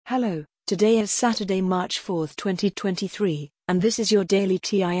Hello, today is Saturday, March 4, 2023, and this is your daily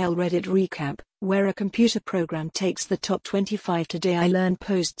TIL Reddit recap, where a computer program takes the top 25 Today I Learned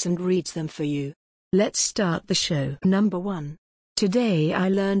posts and reads them for you. Let's start the show. Number 1. Today I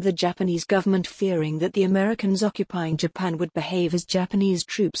learned the Japanese government, fearing that the Americans occupying Japan would behave as Japanese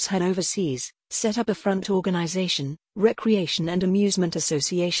troops had overseas, set up a front organization, Recreation and Amusement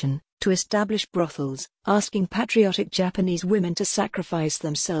Association, to establish brothels, asking patriotic Japanese women to sacrifice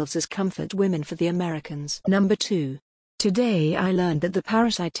themselves as comfort women for the Americans. Number 2. Today I learned that the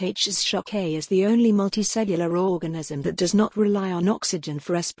parasite Aedes shockae is the only multicellular organism that does not rely on oxygen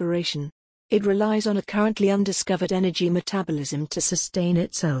for respiration. It relies on a currently undiscovered energy metabolism to sustain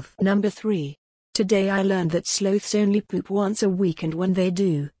itself. Number 3. Today I learned that sloths only poop once a week, and when they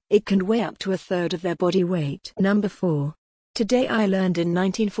do, it can weigh up to a third of their body weight. Number 4. Today I learned in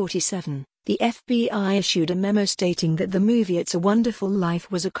 1947, the FBI issued a memo stating that the movie It's a Wonderful Life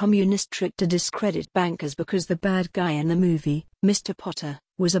was a communist trick to discredit bankers because the bad guy in the movie, Mr. Potter,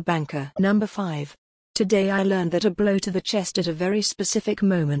 was a banker. Number 5. Today I learned that a blow to the chest at a very specific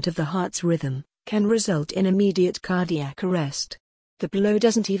moment of the heart's rhythm can result in immediate cardiac arrest. The blow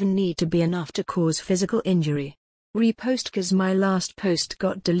doesn't even need to be enough to cause physical injury. Repost cause my last post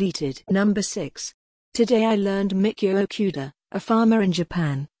got deleted. Number 6. Today I learned Mikio Okuda, a farmer in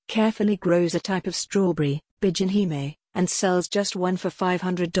Japan, carefully grows a type of strawberry, Bijen Hime, and sells just one for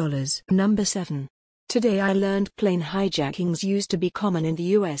 $500. Number 7. Today I learned plane hijackings used to be common in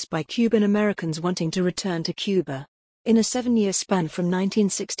the US by Cuban Americans wanting to return to Cuba. In a 7-year span from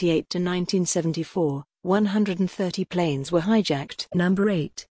 1968 to 1974, 130 planes were hijacked. Number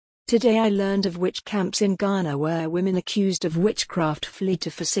 8. Today I learned of witch camps in Ghana where women accused of witchcraft flee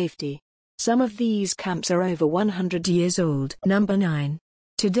to for safety. Some of these camps are over 100 years old. Number 9.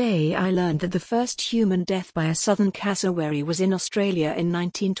 Today I learned that the first human death by a southern cassowary was in Australia in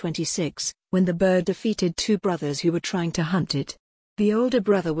 1926, when the bird defeated two brothers who were trying to hunt it. The older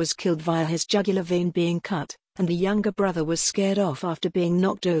brother was killed via his jugular vein being cut, and the younger brother was scared off after being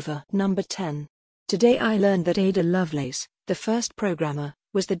knocked over. Number 10. Today I learned that Ada Lovelace, the first programmer,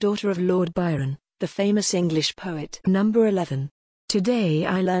 was the daughter of Lord Byron, the famous English poet. Number 11. Today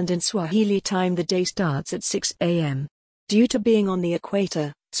I learned in Swahili time the day starts at 6 a.m. Due to being on the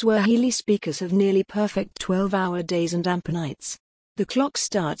equator, Swahili speakers have nearly perfect 12-hour days and ample nights. The clock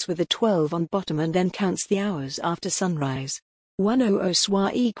starts with a 12 on bottom and then counts the hours after sunrise. 100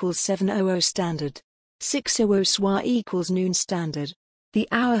 SWA equals 700 standard. 600 SWA equals noon standard. The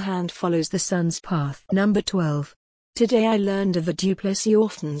hour hand follows the sun's path. Number 12. Today I learned of the Duplessis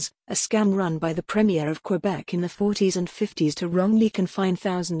Orphans, a scam run by the Premier of Quebec in the 40s and 50s to wrongly confine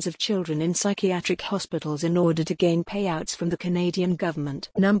thousands of children in psychiatric hospitals in order to gain payouts from the Canadian government.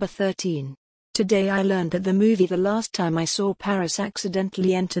 Number 13. Today I learned that the movie The Last Time I Saw Paris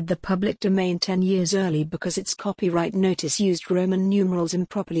accidentally entered the public domain 10 years early because its copyright notice used Roman numerals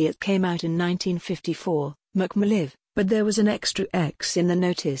improperly. It came out in 1954, McMilliv, but there was an extra X in the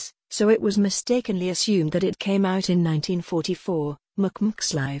notice, so it was mistakenly assumed that it came out in 1944,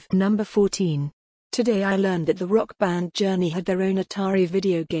 McMxlive. Number 14. Today I learned that the rock band Journey had their own Atari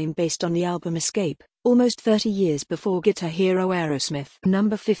video game based on the album Escape, almost 30 years before Guitar Hero Aerosmith.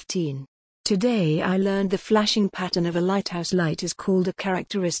 Number 15. Today I learned the flashing pattern of a lighthouse light is called a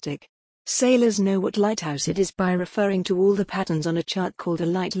characteristic. Sailors know what lighthouse it is by referring to all the patterns on a chart called a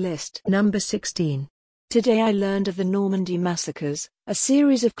light list. Number 16. Today I learned of the Normandy massacres, a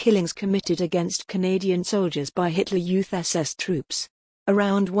series of killings committed against Canadian soldiers by Hitler Youth SS troops.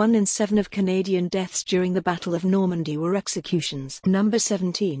 Around 1 in 7 of Canadian deaths during the Battle of Normandy were executions. Number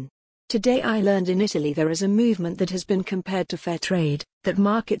 17. Today I learned in Italy there is a movement that has been compared to fair trade, that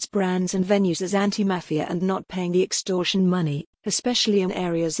markets brands and venues as anti-mafia and not paying the extortion money, especially in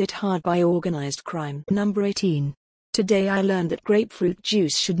areas hit hard by organized crime. Number 18. Today I learned that grapefruit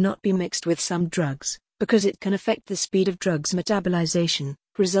juice should not be mixed with some drugs, because it can affect the speed of drugs metabolization,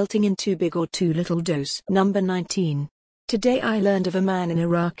 resulting in too big or too little dose. Number 19. Today I learned of a man in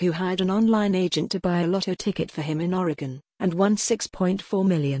Iraq who hired an online agent to buy a lotto ticket for him in Oregon, and won $6.4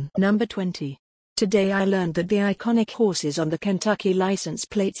 million. Number 20. Today I learned that the iconic horses on the Kentucky license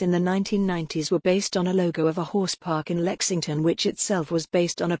plates in the 1990s were based on a logo of a horse park in Lexington, which itself was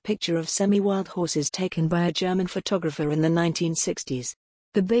based on a picture of semi-wild horses taken by a German photographer in the 1960s.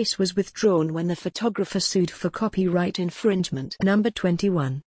 The base was withdrawn when the photographer sued for copyright infringement. Number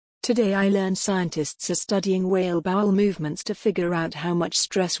 21. Today I learned scientists are studying whale bowel movements to figure out how much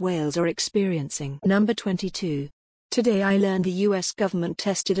stress whales are experiencing. Number 22. Today I learned the US government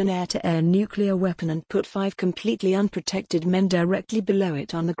tested an air-to-air nuclear weapon and put 5 completely unprotected men directly below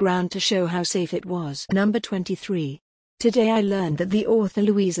it on the ground to show how safe it was. Number 23. Today I learned that the author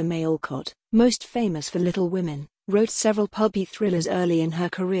Louisa May Alcott, most famous for Little Women, wrote several pulpy thrillers early in her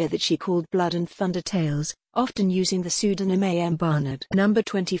career that she called Blood and Thunder Tales, often using the pseudonym A.M. Barnard. Number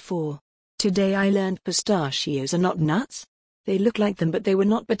 24. Today I learned pistachios are not nuts. They look like them, but they were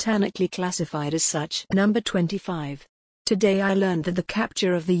not botanically classified as such. Number 25. Today I learned that the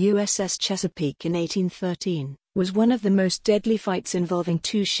capture of the USS Chesapeake in 1813 was one of the most deadly fights involving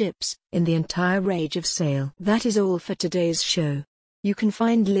two ships in the entire Age of Sail. That is all for today's show. You can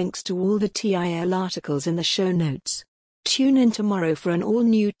find links to all the TIL articles in the show notes. Tune in tomorrow for an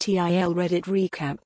all-new TIL Reddit recap.